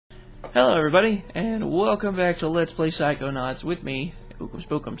Hello everybody, and welcome back to Let's Play Psychonauts with me, Ookum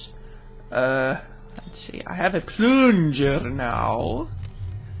Spookums. Let's see, I have a plunger now.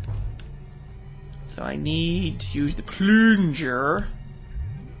 So I need to use the plunger.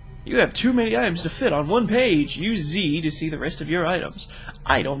 You have too many items to fit on one page. Use Z to see the rest of your items.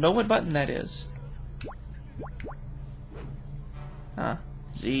 I don't know what button that is. Huh.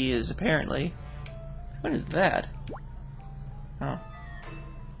 Z is apparently... What is that? Oh.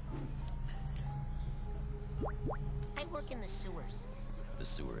 I work in the sewers. The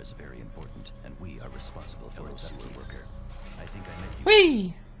sewer is very important, and we are responsible for its sewer worker. I think I met you.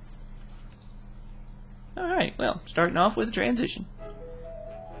 Whee! Alright, well, starting off with a transition.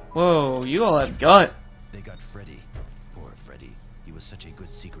 Whoa, you all have got... They got Freddy. Poor Freddy. He was such a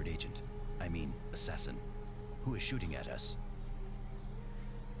good secret agent. I mean, assassin. Who is shooting at us?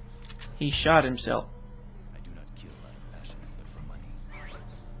 He shot himself. I do not kill out of passion, but for money.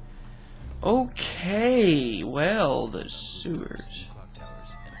 Okay, well, the sewers. Clock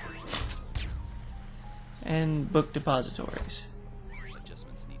towers And book depositories.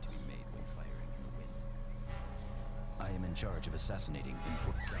 adjustments need to be made when firing in the wind. I am in charge of assassinating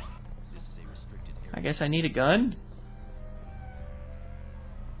important stuff. This is a restricted area. I guess I need a gun?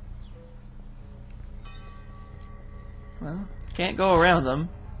 Well, can't go around them.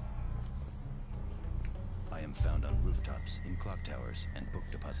 I am found on rooftops, in clock towers, and book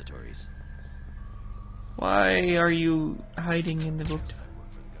depositories. Why are you hiding in the book? I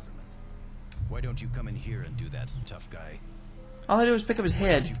work for the government. Why don't you come in here and do that, tough guy? All I did was pick up his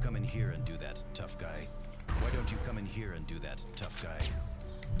Why don't you head. come in here and do that, tough guy? Why don't you come in here and do that, tough guy?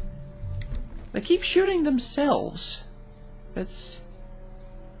 They keep shooting themselves. That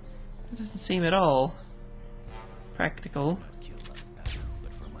doesn't seem at all practical. Not kill out of passion,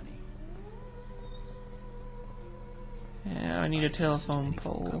 but for money. Yeah, I need a telephone Any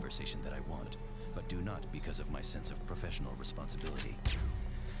phone pole. conversation that I want, but do not because of my sense of professional responsibility.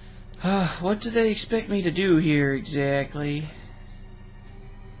 What do they expect me to do here exactly?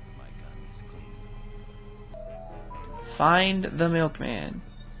 My gun is clean. Find the milkman.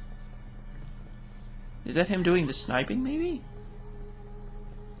 Is that him doing the sniping, maybe?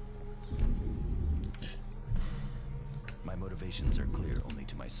 My motivations are clear only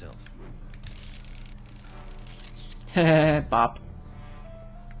to myself. Bop.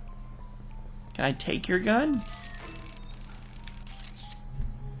 Can I take your gun?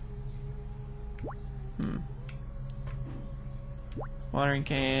 Watering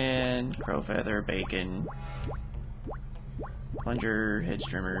can, crow feather, bacon, plunger, head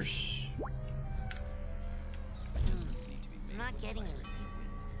trimmers. Adjustments need to be made. I'm not getting anything.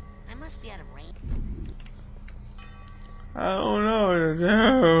 I must be out of range. I don't know what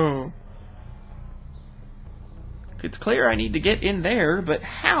to do. It's clear I need to get in there, but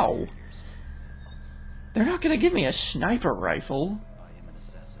how? They're not gonna give me a sniper rifle. I am an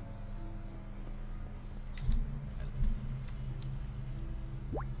assassin.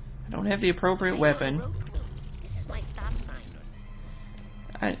 I don't have the appropriate weapon. This is my stop sign.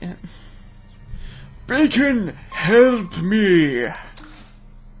 Bacon, help me!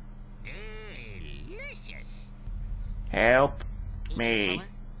 Delicious. Help me.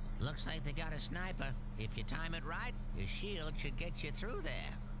 Looks like they got a sniper. If you time it right, your shield should get you through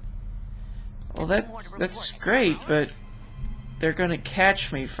there. Well, that's great, but they're gonna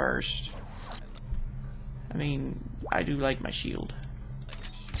catch me first. I mean, I do like my shield. I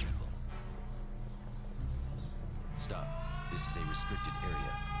can shoot people. Stop. This is a restricted area.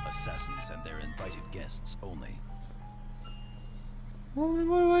 Assassins and their invited guests only. Well, then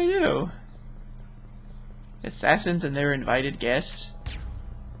what do I do? Assassins and their invited guests?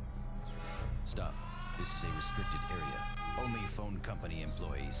 Stop. This is a restricted area. Only phone company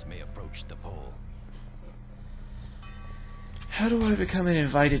employees may approach the pole. How do I become an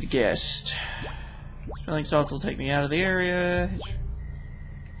invited guest? Smelling salts will take me out of the area.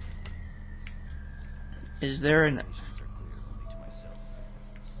 Is there an... Motivations are clear only to myself.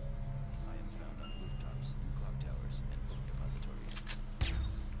 I am found on rooftops, in clock towers, and book depositories.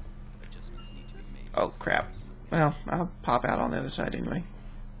 Adjustments need to be made. Oh, crap. Well, I'll pop out on the other side anyway.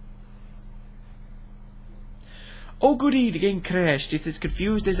 Oh goody, the game crashed. It's as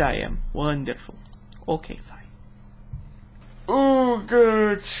confused as I am. Wonderful. Okay, fine. Oh,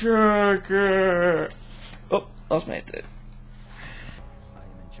 good check it. Oh, lost my headset. I am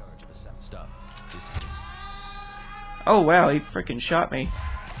in charge of a stop. This is Oh wow, he freaking shot me.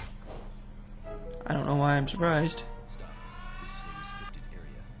 I don't know why I'm surprised. stop. This is a restricted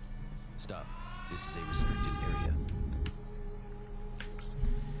area. Stop. This is a restricted area.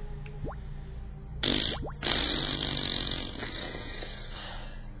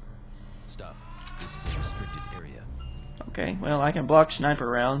 Stop. This is a restricted area. Okay, well, I can block sniper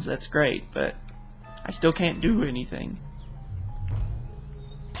rounds, that's great, but I still can't do anything.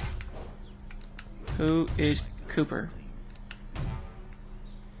 Who is Cooper?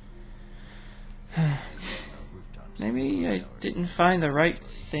 Maybe I didn't find the right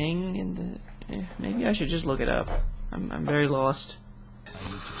thing in the... maybe I should just look it up. I'm very lost. I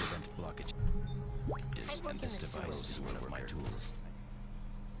need to prevent blockage. And this device is one of my tools.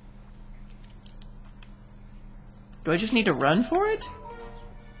 Do I just need to run for it?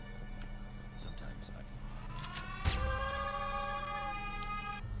 Sometimes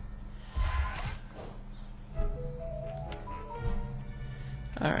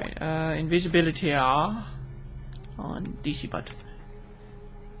Alright, invisibility on DC button.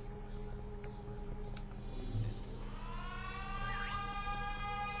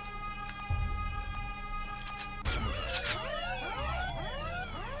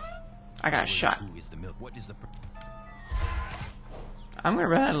 I got shot. Who is the milk? What is the I'm gonna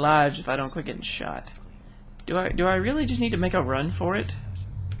run out of lives if I don't quit getting shot. Do I really just need to make a run for it?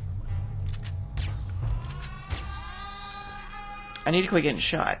 I need to quit getting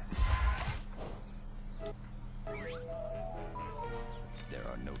shot. There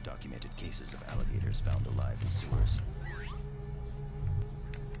are no documented cases of alligators found alive in sewers.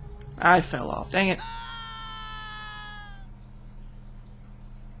 I fell off. Dang it.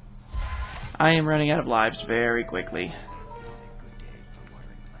 I am running out of lives very quickly. It is a good day for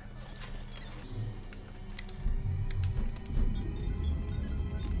watering plants.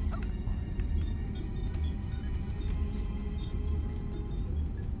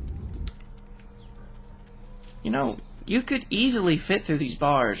 You know, you could easily fit through these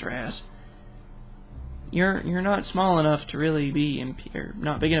bars, Raz. You're not small enough to really be or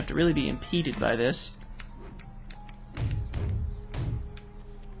not big enough to really be impeded by this.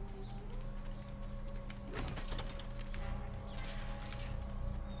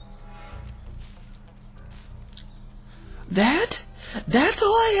 That's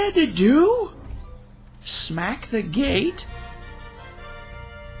all I had to do? Smack the gate?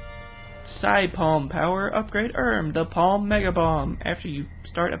 Side palm power upgrade earned. The palm mega bomb. After you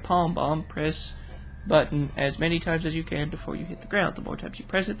start a palm bomb, press button as many times as you can before you hit the ground. The more times you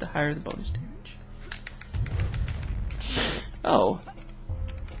press it, the higher the bonus damage. Oh.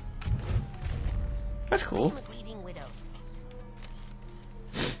 That's cool.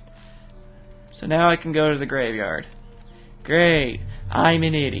 So now I can go to the graveyard. Great. I'm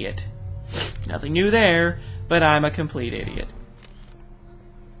an idiot. Nothing new there, but I'm a complete idiot.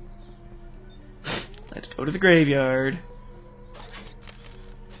 Let's go to the graveyard.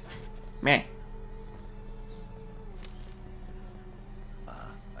 Meh.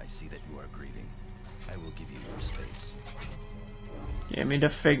 I see that you are grieving. I will give you your space. Give me the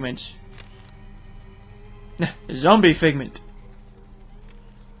figment. Zombie figment.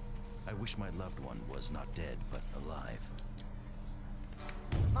 I wish my loved one was not dead, but alive.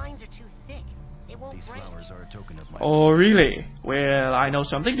 The vines are too thick. They won't These break. flowers are a token of my Oh, really? Well, I know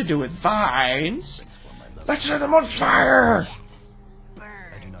something to do with vines. reverence for my loved Let's set them on fire! Yes. Burn.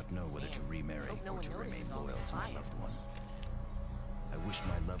 I do not know whether to remarry Hope no or one to remain notices all loyal this to my fire. loved one. I wish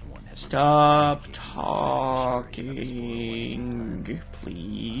my loved one had Stop remained to dedicate me as the beneficiary of this worldly plan. talking, I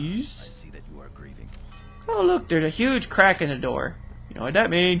please. see that you are grieving. Oh, look, there's a huge crack in the door. You know what that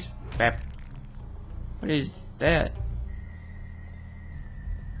means? Bap. What is that?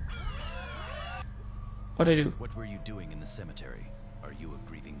 What'd I do? What were you doing in the cemetery? Are you a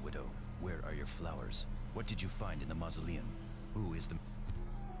grieving widow? Where are your flowers? What did you find in the mausoleum? Who is the...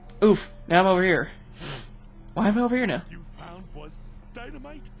 Oof, now I'm over here. Why am I over here now? You found was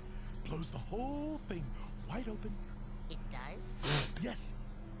dynamite. Blows the whole thing wide open. It does? Yes,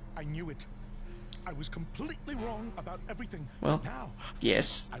 I knew it. I was completely wrong about everything. Well, But now,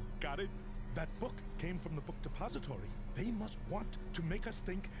 yes. I've got it. That book came from the book depository. They must want to make us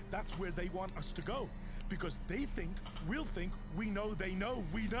think that's where they want us to go. Because they think, we'll think, we know they know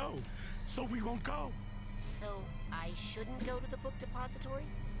we know. So we won't go. So I shouldn't go to the book depository?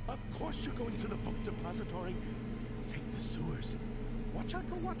 Of course you're going to the book depository. Take the sewers. Watch out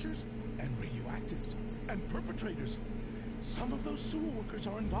for watchers and radioactives and perpetrators. Some of those sewer workers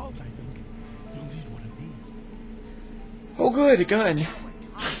are involved, I think. You'll need one of these. Oh, good, a gun. Now we're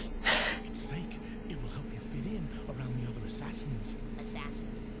talking. It's fake. It will help you fit in around the other assassins.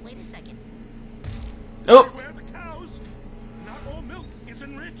 Assassins. Wait a second. Oh, Beware the cows. Not all milk is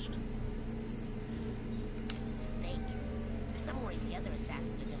enriched. It's fake. I'm worried the other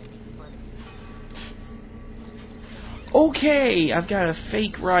assassins are gonna make fun of me. okay. I've got a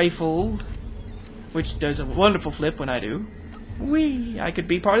fake rifle, which does a wonderful flip when I do. Whee! I could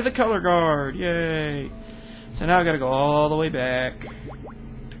be part of the color guard. Yay! So now I gotta go all the way back.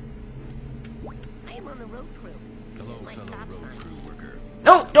 I am on the road crew. This is my stop sign. crew worker.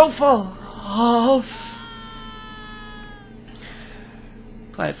 No! Don't fall off!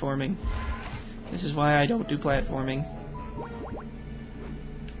 Platforming. This is why I don't do platforming.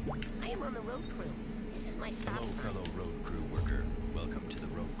 I am on the road crew. This is my stop Hello, sign. fellow road crew worker. Welcome to the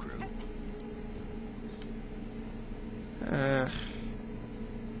road crew.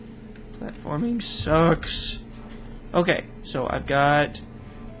 Platforming sucks. Okay, so I've got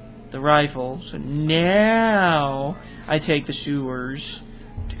the rifle, so now I take the sewers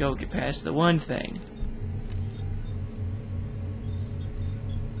to go get past the one thing.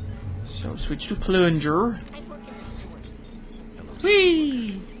 So switch to plunger. I work in the sewers. Hello,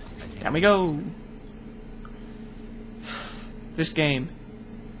 Whee! Down we go. This game.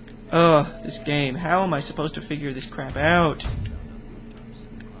 Ugh, this game. How am I supposed to figure this crap out?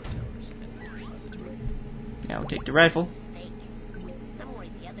 Now take the rifle. It's fake. I'm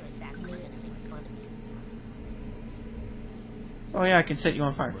worried the other assassins are gonna make fun of me. Oh yeah, I can set you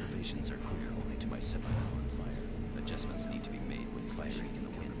on fire. Motivations are clear only to my semi-on fire. Adjustments need to be made when firing in the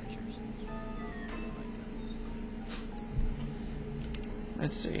wind.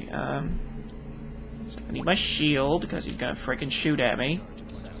 Let's see, so I need my shield, because he's gonna frickin' shoot at me.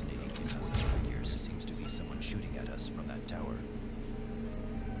 Assassinating important figures seems to be someone shooting at us from that tower.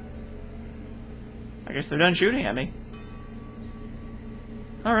 I guess they're done shooting at me.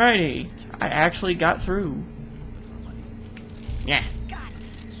 Alrighty, I actually got through. But for money, Yeah.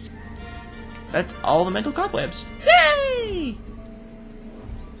 That's all the mental cobwebs. Yay!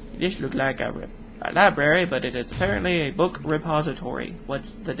 This looks like a library, but it is apparently a book repository.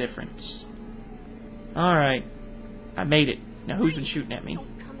 What's the difference? Alright. I made it. Now who's been shooting at me?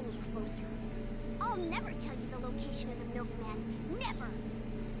 Don't come any closer. I'll never tell you the location of the milkman. Never.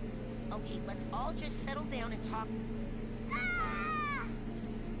 Okay, let's all just settle down and talk. Ah!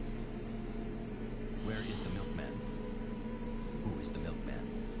 where is the milkman? Who is the milkman?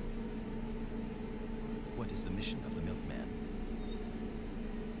 What is the mission of the milkman?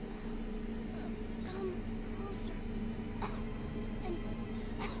 Come closer. And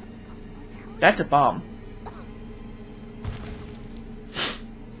I'll tell you. That's a bomb.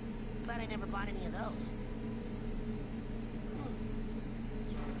 Glad I never bought any of those.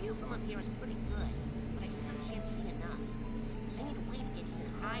 The view from up here is pretty good, but I still can't see enough. I need a way to get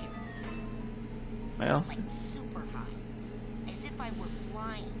even higher. Well, Like super high. As if I were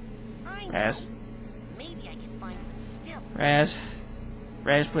flying. I know. Raz. Maybe I could find some stills.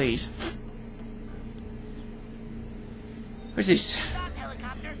 Raz, please. What's this? Stop,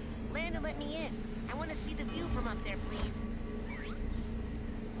 helicopter. Land and let me in. I want to see the view from up there, please.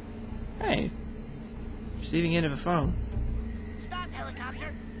 Hey. Receiving end of a phone. Stop,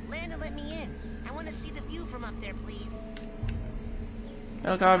 helicopter. Land and let me in. I want to see the view from up there, please.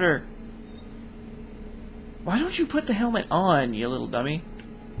 Helicopter. Why don't you put the helmet on, you little dummy?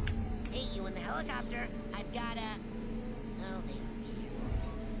 Hey, you in the helicopter. I've got a... Oh, they don't care.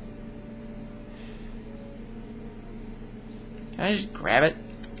 Can I just grab it?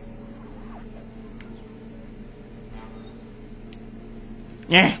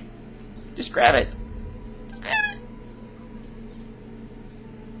 Yeah. Just grab it. Just grab it.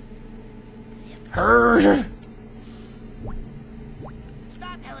 Hurr.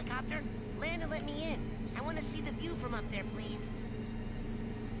 Stop, helicopter. Land and let me in. I want to see the view from up there, please.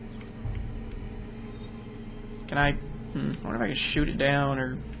 Can I... I wonder if I can shoot it down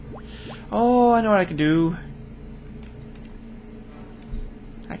or... Oh, I know what I can do.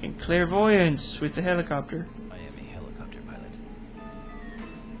 I can clairvoyance with the helicopter. I am a helicopter pilot.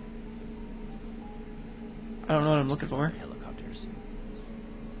 I don't know what I'm looking for. Helicopters.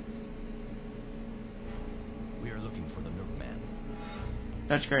 We are looking for the milkman.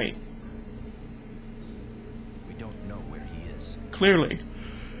 That's great. We don't know where he is. Clearly.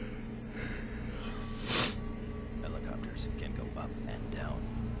 Helicopters can go up and down.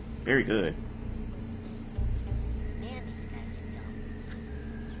 Very good. Man, these guys are dumb.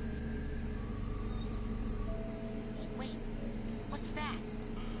 Hey, wait. What's that?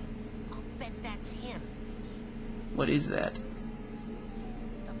 I'll bet that's him. What is that?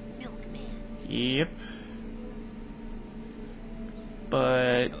 The milkman. Yep.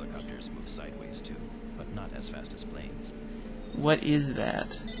 But... Helicopters move sideways too, but not as fast as planes. what is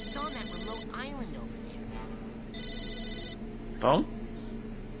that? He's on that remote island over there. Phone?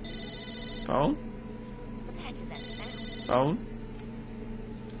 Phone? What the heck is that sound? Phone?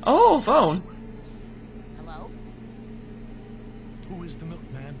 Oh, phone! Hello? Who is the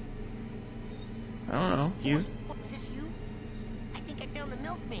milkman? I don't know. You? What, was this you?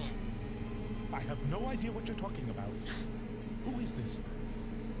 milkman. I have no idea what you're talking about. Who is this?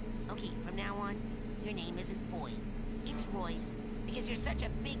 Okay, from now on, your name isn't Boyd. It's Royd, because you're such a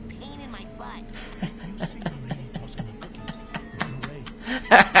big pain in my butt. If you see the lady tossing the cookies, run away.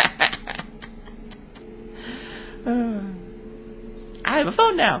 I have a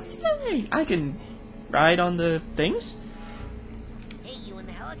phone now. Yay! I can ride on the things. Hey, you in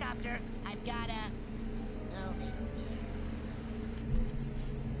the helicopter. I've got a... Oh, they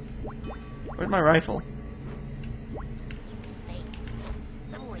don't care. Where's my rifle? It's fake.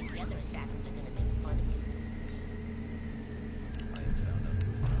 I'm worried the other assassins are gonna make fun of me. I am found on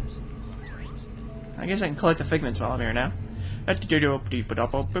rooftops, clock towers, and I guess I can collect the figments while I'm here now.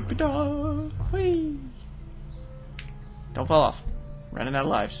 Whee! Don't fall off. Running out of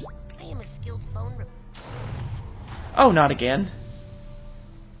lives. I am a skilled phone Oh, not again.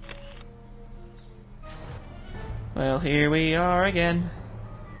 Well, here we are again.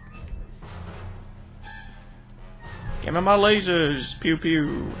 Give me my lasers! Pew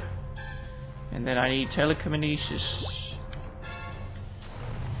pew. And then I need telekinesis.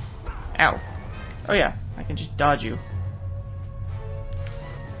 Ow. Oh yeah, I can just dodge you.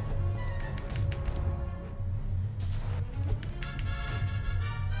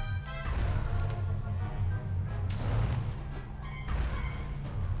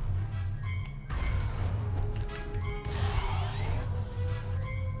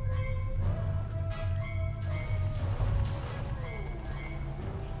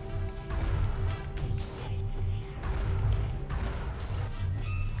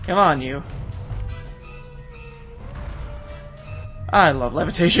 Come on, you. I love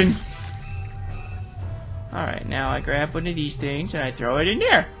levitation. Alright, now I grab one of these things and I throw it in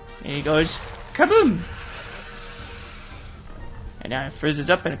there. And it goes kaboom! And now it frizzes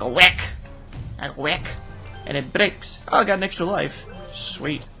up and it goes whack! And whack! And it breaks. Oh, I got an extra life.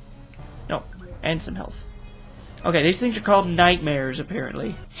 Sweet. No, and some health. Okay, these things are called nightmares,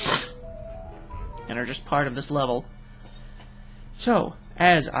 apparently. And are just part of this level. So,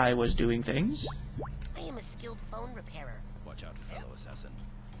 as I was doing things... I am a skilled phone repairer. watch out, fellow assassin.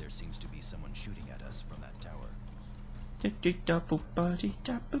 There seems to be someone shooting at us from that tower.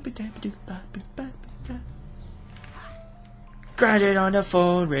 Grounded on the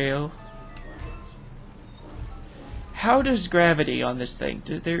phone rail. How does gravity on this thing?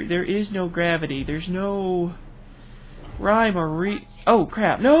 There is no gravity. There's no rhyme or Oh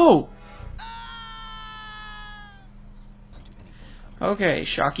crap! No. Okay,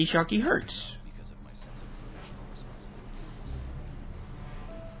 shocky, shocky hurts. Because of my sense of professional responsibility.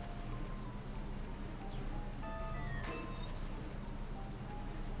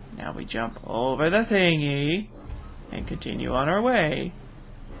 Now we jump over the thingy and continue on our way.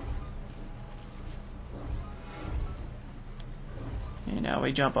 And now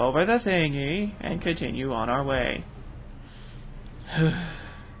we jump over the thingy and continue on our way.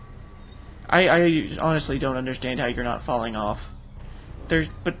 I honestly don't understand how you're not falling off.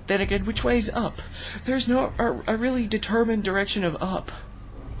 But then again, which way's up? There's no a really determined direction of up.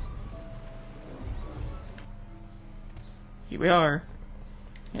 Here we are,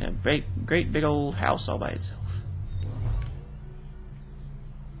 in a great big old house all by itself.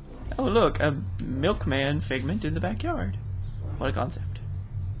 Oh look, a milkman figment in the backyard. What a concept.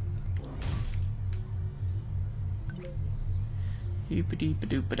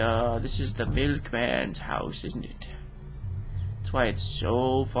 Doop-a-doop-a-doop-a-da. This is the milkman's house, isn't it? That's why it's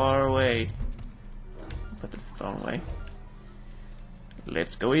so far away. Put the phone away.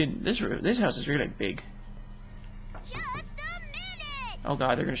 Let's go in. This house is really big. Just a minute! Oh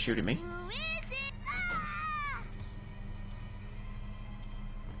god, they're gonna shoot at me. Who is it? Ah!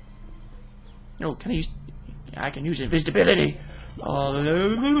 Oh, can I use... I can use invisibility. Oh, Be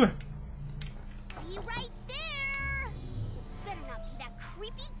right there! Better not be that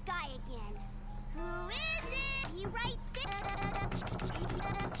creepy guy again. Who is it? Be right there!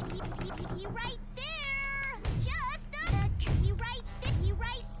 Be right there! Just a... Be right there! Be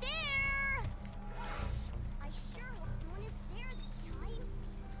right there! Gosh, I sure hope someone is there this time.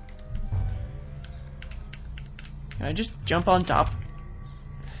 can I just jump on top?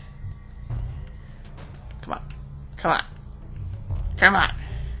 Come on. Come on. Come on.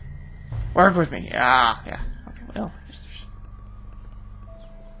 Work with me. Ah, yeah. Okay, well, there's...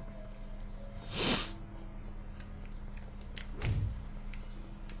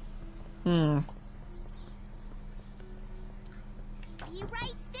 Be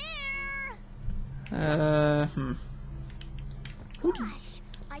right there! Gosh,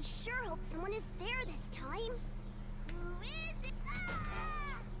 I sure hope someone is there this time. Who is it?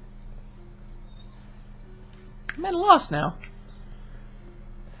 Ah! I'm at a loss now.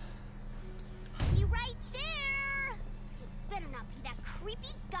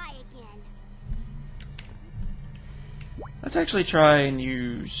 creepy guy again. Let's actually try and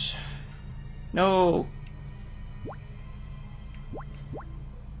use... No! Who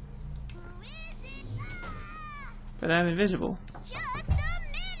is it? Ah! But I'm invisible. Just a minute!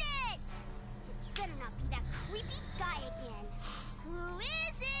 It better not be that creepy guy again. Who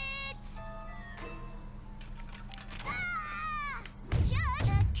is it? Ah!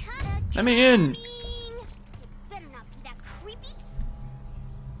 Just Let me in! it better not be that creepy.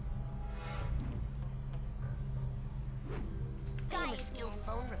 I am a skilled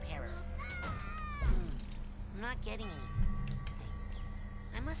phone repairer. I'm not getting any.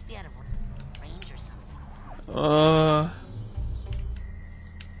 I must be out of range or something.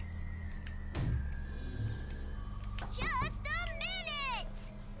 Just a minute!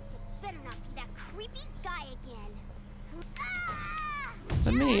 It better not be that creepy guy again. Ah!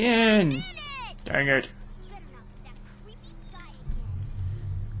 Let me in! Minute! Dang it. Better not be that creepy guy again.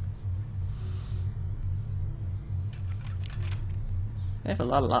 They have a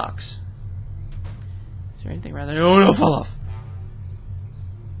lot of locks. Is there anything rather... Oh no, fall off!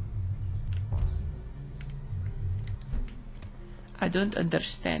 I don't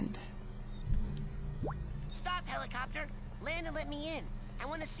understand. Stop, helicopter! Land and let me in. I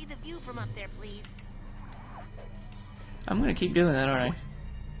want to see the view from up there, please. I'm gonna keep doing that, aren't I?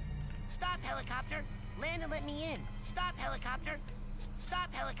 Stop, helicopter! Land and let me in. Stop, helicopter!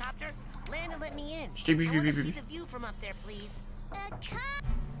 Stop, helicopter! Land and let me in. I want to see the view from up there, please.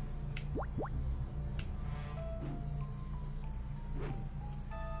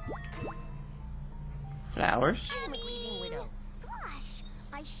 Flowers? I'm a grieving widow. Gosh,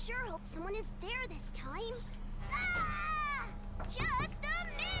 I sure hope someone is there this time. Ah! Just a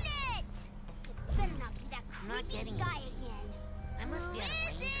minute! It better not be that I'm not creepy getting guy it. again. I must be out of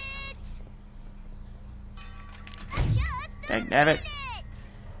range or something. Just a Dang, minute! damn it.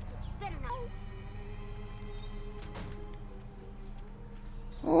 It better not.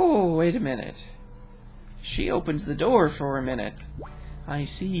 Oh, wait a minute. She opens the door for a minute. I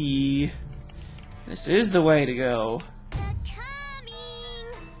see. This is the way to go. Coming!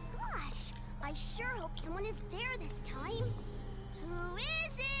 Gosh, I sure hope someone is there this time. Who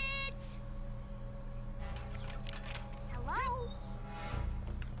is it? Hello?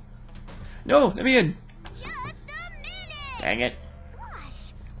 No, let me in. Just a minute! Dang it.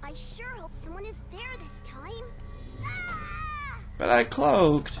 Gosh, I sure hope someone is there this time. Ah! But I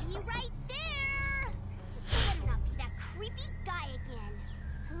cloaked. Be right there! It better not be that creepy guy again.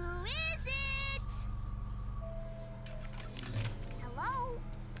 Who is it? Hello?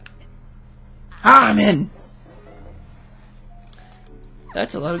 Ah, I'm in.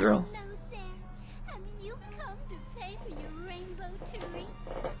 That's a lot of girl. Hello there. Have you come to pay for your rainbow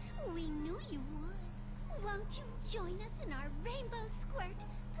treats? We knew you would. Won't you join us in our Rainbow Squirt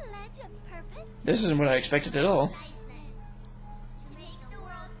Pledge of Purpose? This isn't what I expected at all. To make the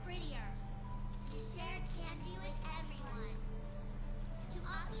world prettier. To share candy with everyone. To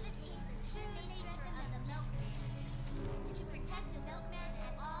obfuscate the true nature of the milkman. To protect the milkman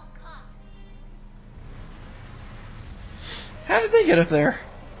at all costs. How did they get up there?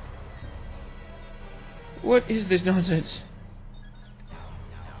 What is this nonsense?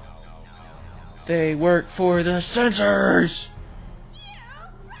 They work for the censors! You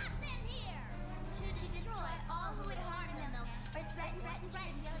brought them here! To destroy all who would harm the milk or threaten your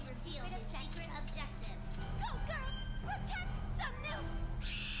secret objective. Go, girls! Protect the milk!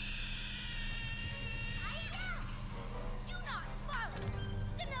 I am! Do not follow!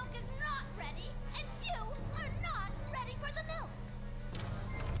 The milk is not ready, and you are not ready for the milk!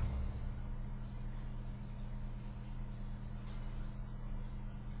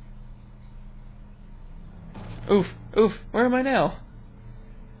 Oof, oof, where am I now?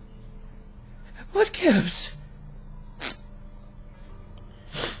 What gives?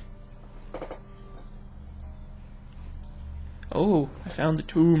 Oh, I found the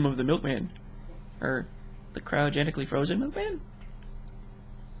tomb of the milkman. Or, the cryogenically frozen milkman?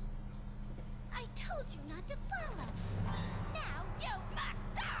 I told you not to follow. Now you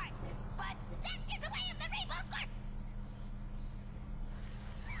must die! But that is the way of the Rainbow Squirts!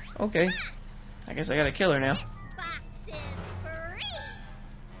 Okay. I guess I gotta kill her now. This box is free!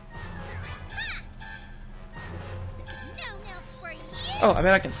 No milk for you! Oh, I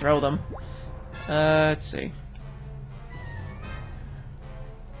bet I can throw them. Let's see.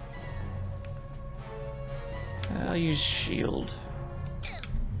 I'll use shield.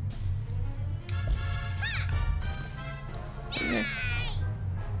 Yeah.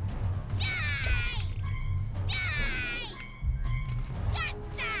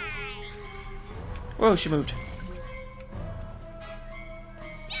 Whoa, she moved.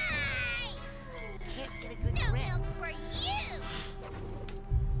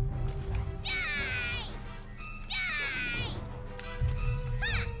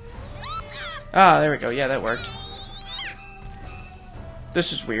 Ah, there we go. Yeah, that worked.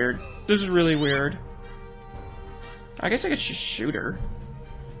 This is weird. This is really weird. I guess I could just shoot her.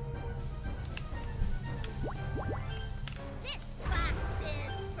 This box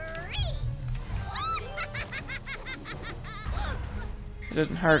is free. It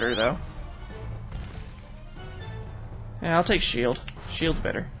doesn't hurt her, though. Yeah, I'll take shield. Shield's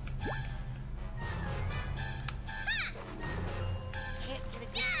better. Can't get a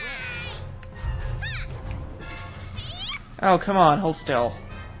good grip. Oh, come on. Hold still.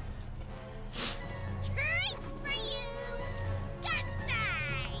 Treats for you.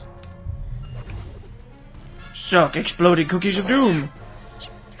 Gunside. Suck exploding cookies of doom. It's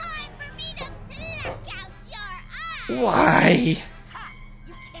time for me to pluck out your eye. Why? Ha!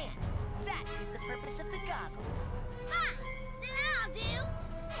 You can't. That is the purpose of the goggles. Ha! Then I'll do.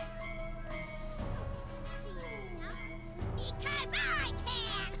 Because I can.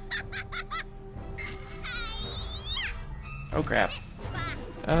 Oh, crap. This box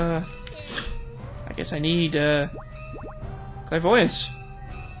I guess I need, clairvoyance.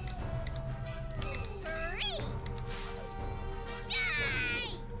 free. Die.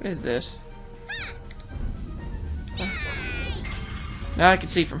 What is this? Now I can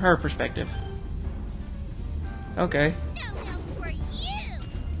see from her perspective. Okay. No milk for you.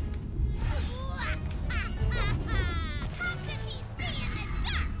 How could he see in the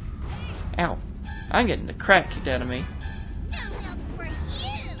dark? Ow. I'm getting the crap kicked out of me. No milk for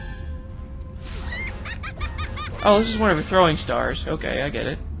you. Oh, this is one of her throwing stars. Okay, I get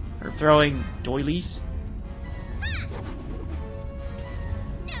it. Her throwing doilies.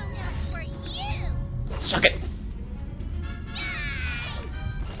 No milk for you. Suck it!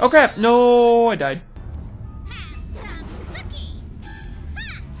 Oh crap! No, I died. Have some cookies.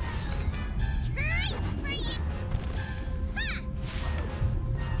 Treats for you.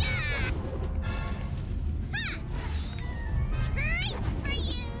 Treats for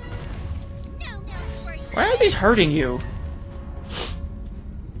you. No milk for you. Why are these hurting you?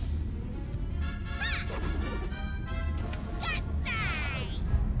 Gunside.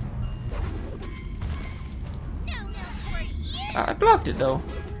 No milk for you. I blocked it though.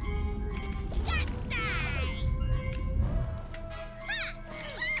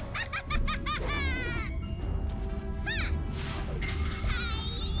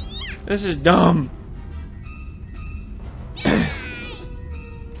 This is dumb.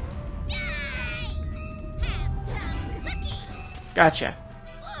 Gotcha.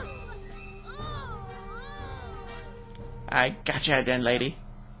 I gotcha then, lady.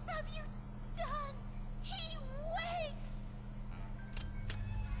 Have you done? He wakes.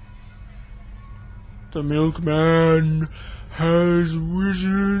 The milkman has I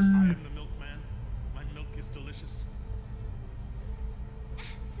risen. am the milkman. My milk is delicious. And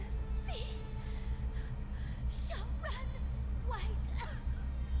the sea shall run white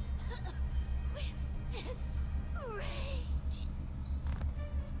with his rage.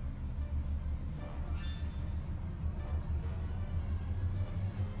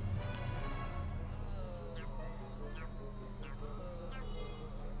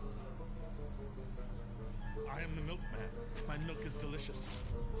 I am the milkman. My milk is delicious.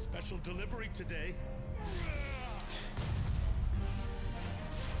 Special delivery today.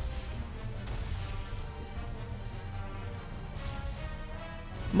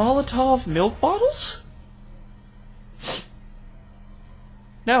 Molotov milk bottles?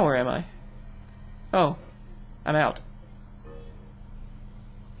 Now where am I? Oh, I'm out.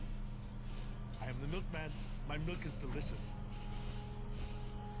 I am the milkman. My milk is delicious.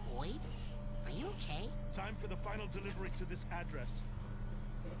 Boyd, are you okay? Time for the final delivery to this address.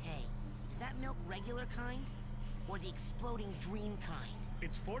 Hey, is that milk regular kind? Or the exploding dream kind?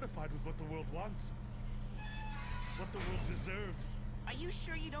 It's fortified with what the world wants. What the world deserves. Are you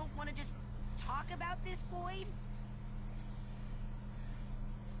sure you don't want to just talk about this, Boyd?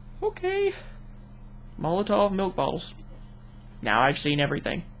 Okay. Molotov milk bottles. Now I've seen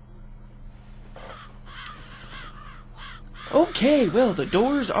everything. Okay, well, the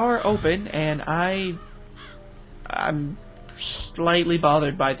doors are open, and I'm slightly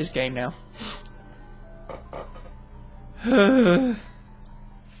bothered by this game now. I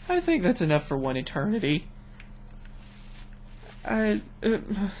think that's enough for one eternity.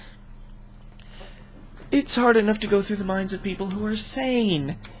 It's hard enough to go through the minds of people who are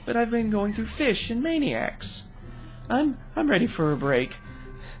sane, but I've been going through fish and maniacs. I'm ready for a break.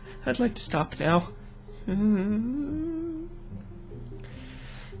 I'd like to stop now.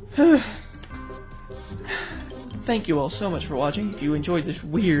 Thank you all so much for watching. If you enjoyed this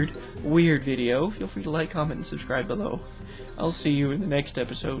weird video, feel free to like, comment, and subscribe below. I'll see you in the next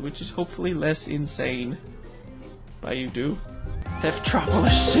episode, which is hopefully less insane. Bye, you do.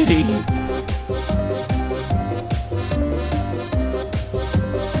 Theftropolis City!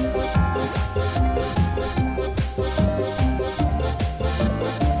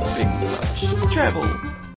 Big Much Travel!